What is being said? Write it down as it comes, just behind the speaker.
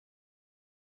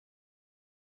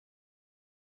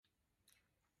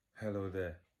Hello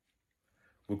there.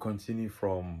 We'll continue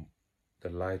from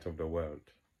the light of the world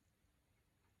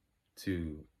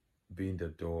to being the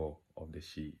door of the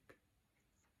sheep.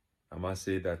 I must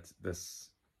say that this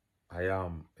I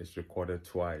am is recorded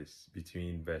twice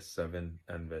between verse 7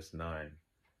 and verse 9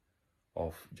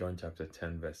 of John chapter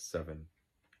 10 verse 7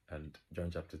 and John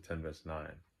chapter 10 verse 9.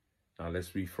 Now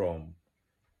let's read from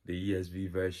the ESV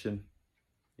version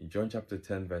in John chapter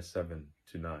 10 verse 7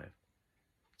 to 9.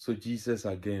 So Jesus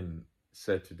again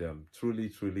said to them, "Truly,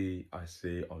 truly, I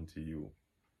say unto you,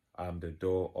 I am the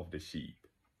door of the sheep.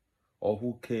 All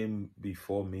who came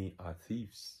before me are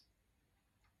thieves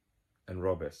and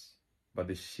robbers, but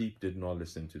the sheep did not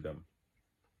listen to them.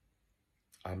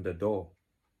 I am the door."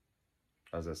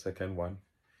 As the second one,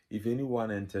 "If anyone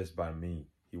enters by me,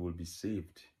 he will be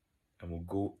saved and will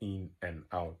go in and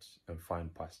out and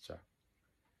find pasture."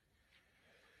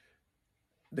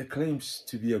 The claims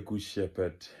to be a good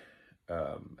shepherd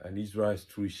and Israel's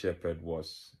true shepherd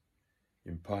was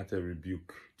in part a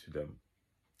rebuke to them.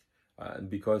 And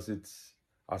because it's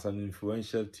as an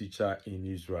influential teacher in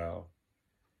Israel,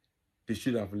 they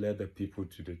should have led the people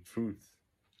to the truth,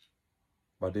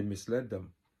 but they misled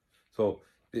them. So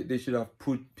they should have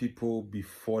put people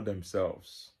before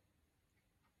themselves,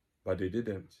 but they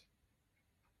didn't.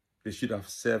 They should have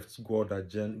served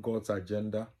God's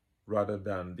agenda rather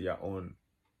than their own.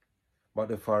 But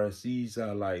the Pharisees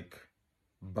are like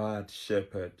bad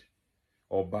shepherds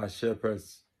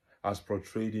as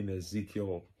portrayed in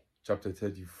Ezekiel chapter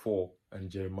 34 and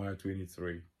Jeremiah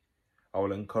 23. I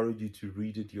will encourage you to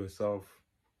read it yourself.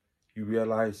 You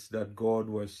realize that God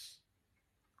was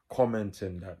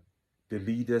commenting that the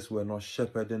leaders were not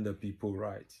shepherding the people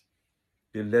right.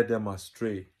 They led them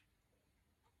astray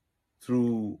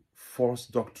through false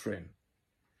doctrine.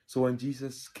 So when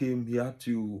Jesus came, he had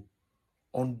to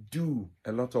undo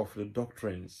a lot of the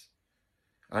doctrines.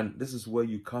 And this is where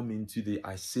you come into the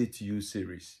I Say to You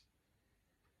series.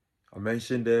 I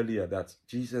mentioned earlier that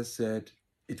Jesus said,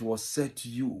 "It was said to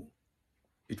you,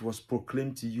 it was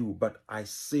proclaimed to you, but I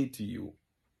say to you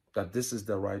that this is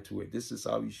the right way. This is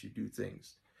how you should do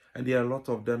things." And there are a lot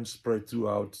of them spread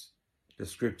throughout the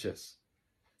scriptures.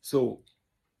 So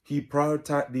they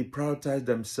prioritized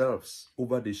themselves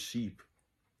over the sheep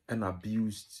and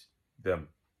abused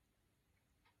them.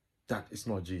 That is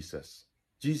not Jesus.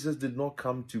 Jesus did not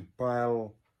come to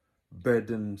pile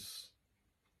burdens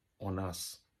on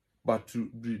us, but to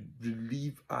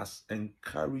relieve us and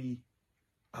carry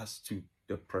us to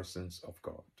the presence of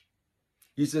God.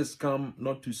 Jesus came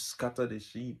not to scatter the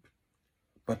sheep,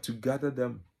 but to gather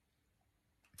them.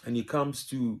 And he comes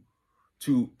to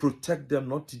protect them,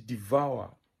 not to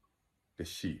devour the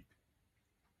sheep.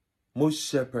 Most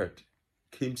shepherds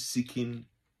came seeking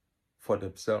for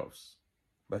themselves,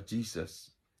 but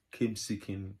Jesus came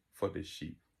seeking for the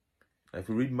sheep. Now, if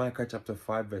you read Micah chapter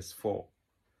 5 verse 4,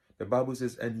 the Bible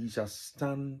says, "And he shall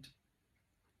stand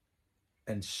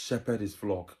and shepherd his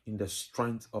flock in the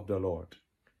strength of the Lord,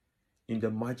 in the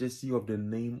majesty of the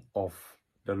name of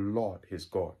the Lord his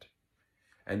God.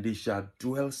 And they shall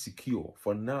dwell secure,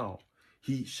 for now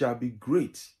he shall be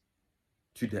great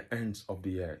to the ends of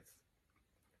the earth."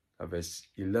 Verse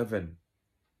 11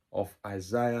 of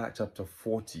Isaiah chapter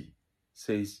 40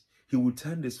 says, "He will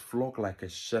tend his flock like a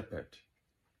shepherd.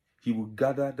 He will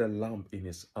gather the lamb in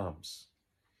his arms.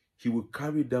 He will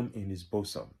carry them in his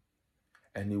bosom,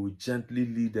 and he will gently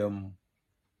lead them,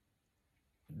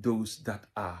 those that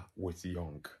are with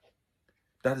young."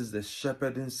 That is the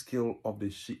shepherding skill of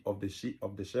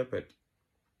the shepherd.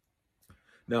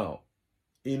 Now,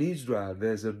 in Israel,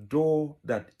 there's a door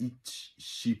that each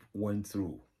sheep went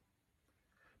through.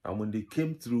 And when they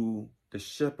came through, the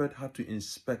shepherd had to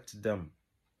inspect them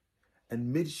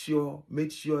and made sure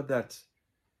that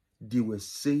they were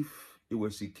safe, they were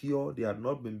secure, they had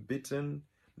not been bitten,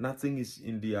 nothing is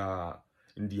in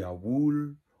their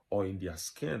wool or in their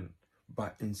skin,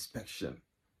 by inspection.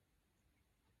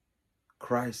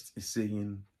 Christ is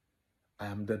saying, "I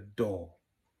am the door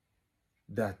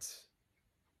that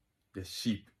the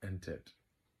sheep entered."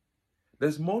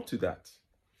 There's more to that.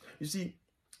 You see,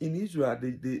 in Israel,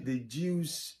 the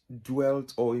Jews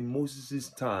dwelt, or in Moses'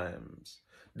 times,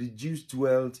 the Jews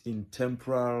dwelt in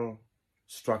temporal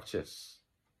structures.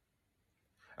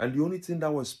 And the only thing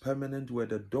that was permanent were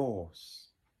the doors,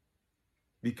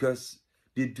 because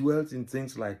they dwelt in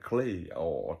things like clay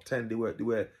or tent. They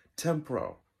were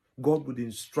temporal. God would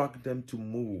instruct them to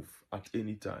move at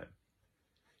any time.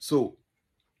 So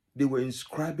they were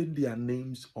inscribing their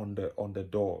names on the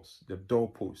doors, the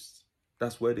doorposts.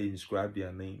 That's where they inscribed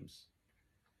their names.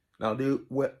 Now, they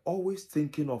were always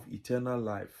thinking of eternal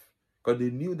life, because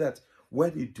they knew that where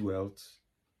they dwelt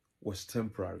was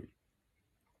temporary.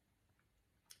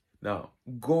 Now,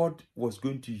 God was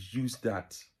going to use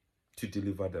that to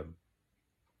deliver them.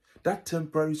 That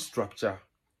temporary structure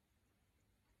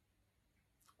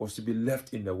was to be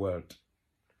left in the world.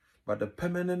 But the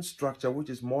permanent structure, which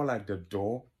is more like the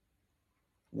door,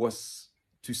 was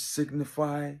to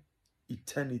signify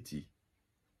eternity.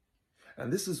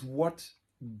 And this is what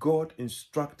God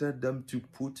instructed them to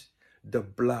put the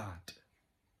blood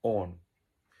on.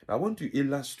 I want to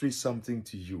illustrate something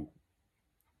to you.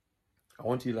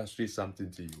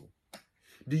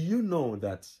 Do you know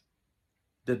that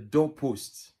the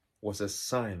doorpost was a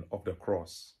sign of the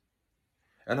cross?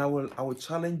 And I will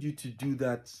challenge you to do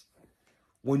that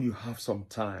when you have some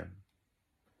time.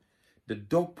 The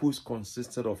doorpost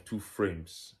consisted of 2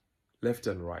 frames, left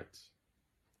and right,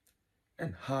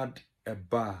 and had a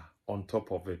bar on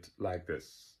top of it like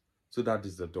this. So that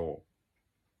is the door.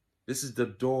 This is the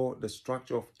door, the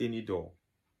structure of any door.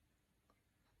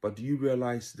 But do you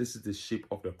realize this is the shape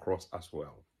of the cross as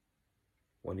well?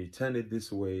 When you turn it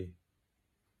this way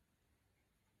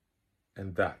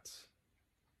and that.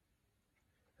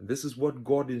 And this is what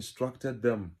God instructed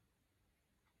them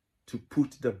to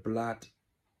put the blood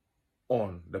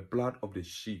on, the blood of the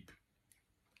sheep.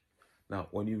 Now,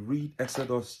 when you read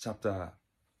Exodus chapter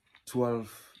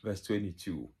 12, verse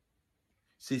 22, it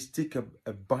says, take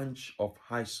a bunch of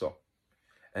hyssop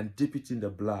and dip it in the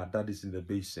blood that is in the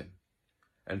basin,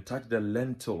 and touch the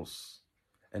lentils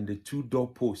and the 2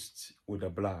 doorposts with the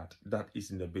blood that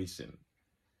is in the basin.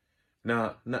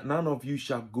 Now, none of you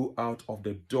shall go out of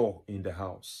the door in the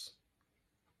house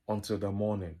until the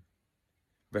morning.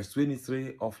 Verse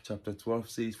 23 of chapter 12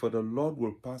 says, for the Lord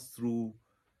will pass through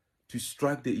to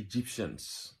strike the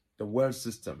Egyptians, the world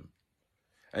system.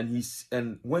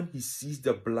 And when he sees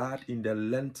the blood in the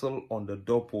lintel on the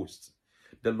doorpost,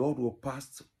 the Lord will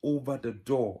pass over the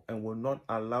door and will not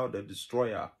allow the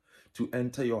destroyer to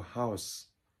enter your house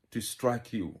to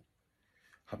strike you.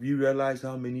 Have you realized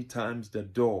how many times the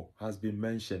door has been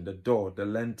mentioned? The door, the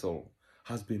lintel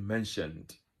has been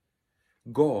mentioned.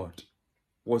 God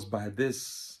was by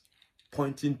this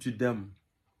pointing to them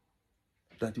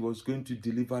that he was going to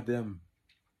deliver them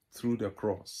through the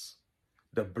cross.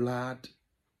 The blood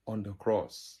on the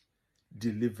cross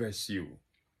delivers you.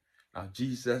 Now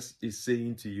Jesus is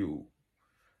saying to you,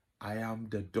 I am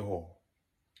the door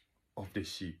of the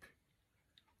sheep.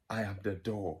 I am the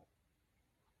door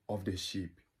of the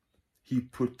sheep. He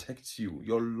protects you.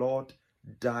 Your Lord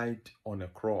died on a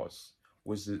cross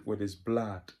with his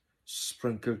blood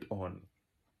sprinkled on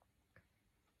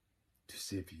to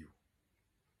save you.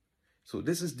 So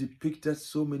this is depicted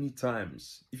so many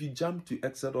times. If you jump to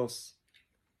Exodus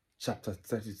chapter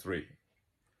 33,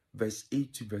 verse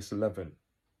 8 to verse 11,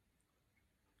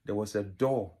 there was a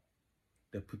door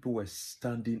that people were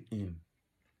standing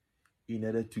in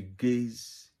order to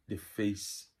gaze the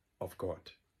face of God.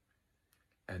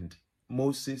 And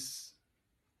Moses,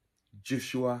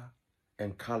 Joshua,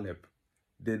 and Caleb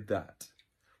did that.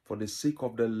 For the sake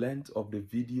of the length of the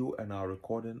video and our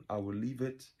recording, I will leave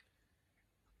it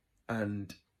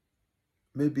and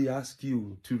maybe ask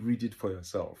you to read it for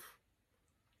yourself.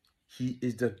 He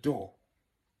is the door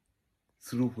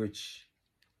through which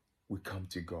we come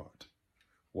to God.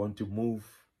 Want to move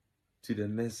to the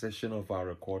next session of our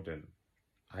recording.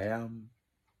 I am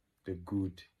the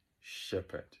Good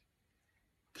Shepherd.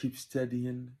 Keep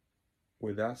studying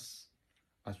with us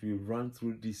as we run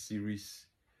through this series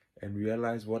and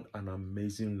realize what an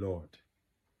amazing Lord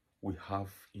we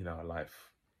have in our life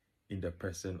in the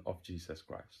person of Jesus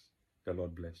Christ. The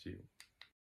Lord bless you.